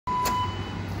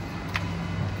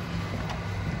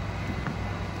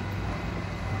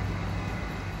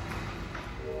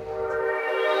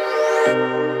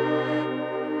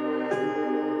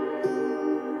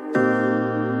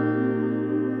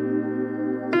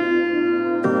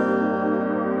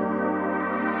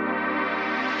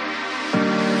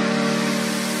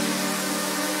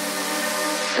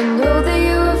know that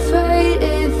you're afraid.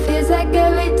 It feels like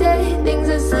every day things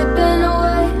are slipping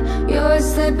away. You're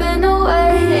slipping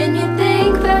away, and you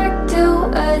think back to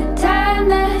a time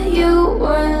that you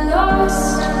were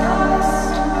lost.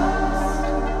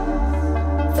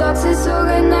 Thoughts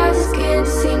disorganized, can't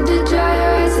seem to dry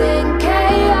your eyes, and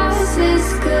chaos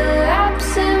is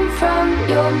collapsing from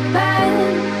your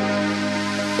mind.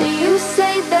 And you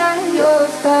say that you're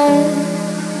fine,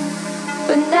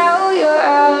 but now you're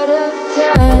out of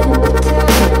time.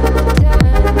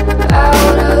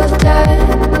 Out of time.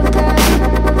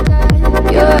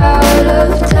 You're out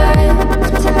of time.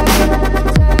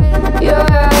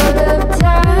 You're out of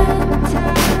time.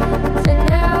 And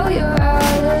now you're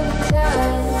out of time.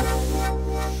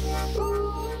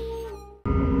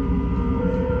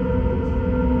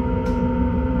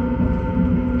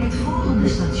 Het volgende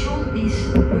station is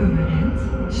Purmerend,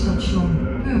 station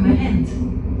Purmerend.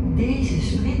 Deze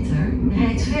sprinter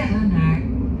rijdt verder naar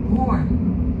Hoorn.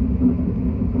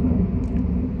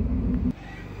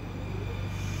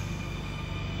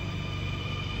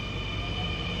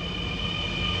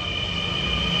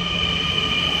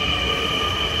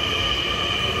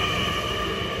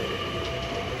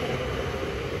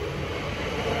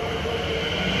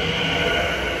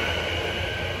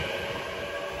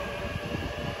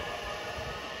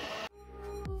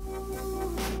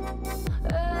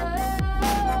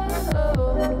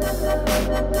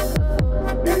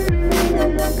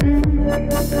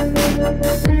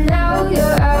 Now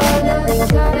you're out of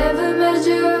time. Never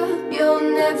measure up, you'll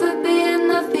never be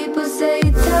enough. People say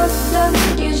tough love,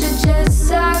 you should just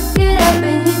suck it up.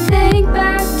 And you think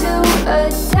back to a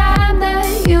time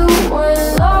that you were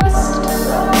lost.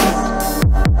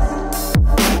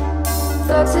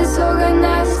 Thoughts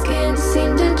disorganized, can't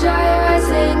seem to dry your eyes,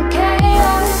 and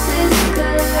chaos is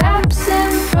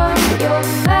collapsing from your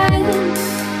mind.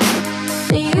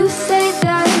 And you say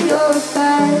that you're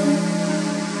fine,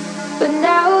 but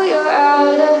now you're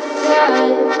out of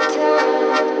time.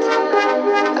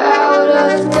 Out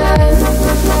of time.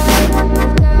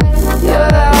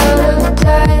 You're out of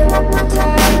time.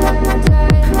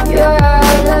 You're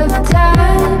out of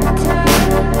time.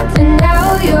 And now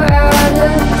you're out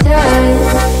of time.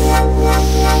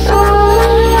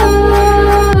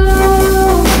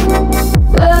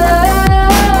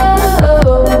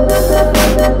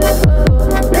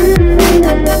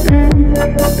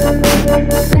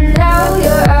 And now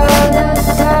you're out of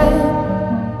time.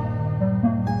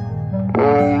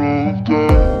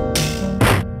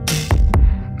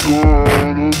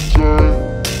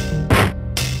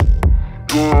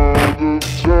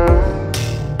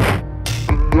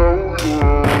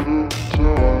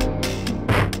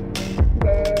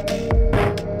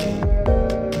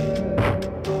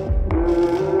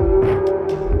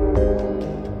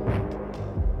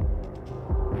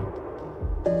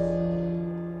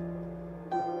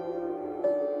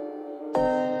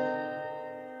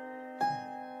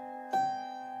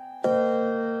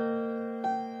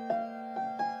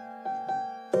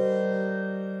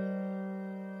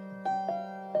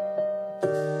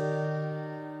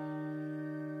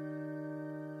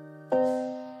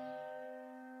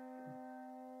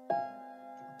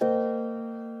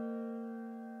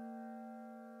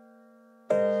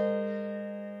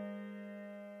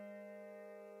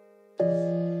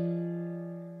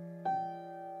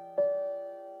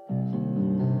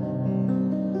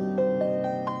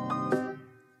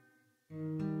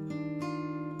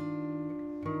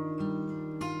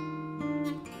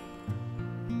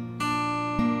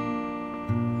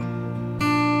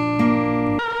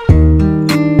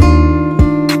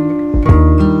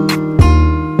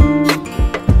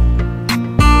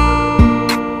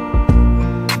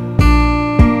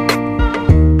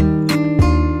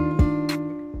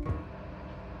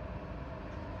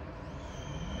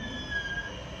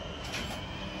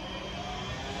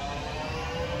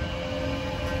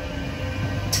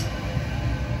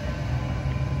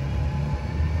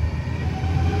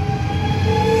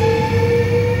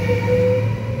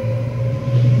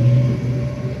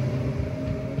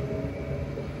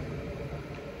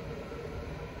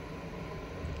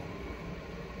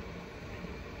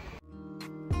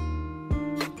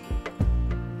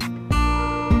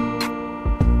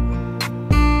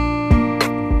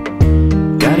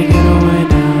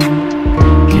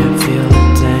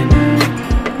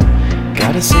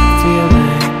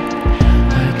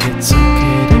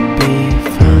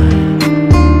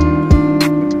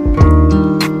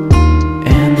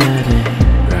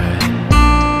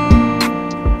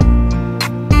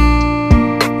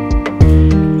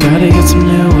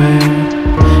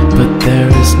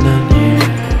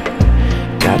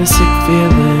 got a sick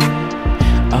feeling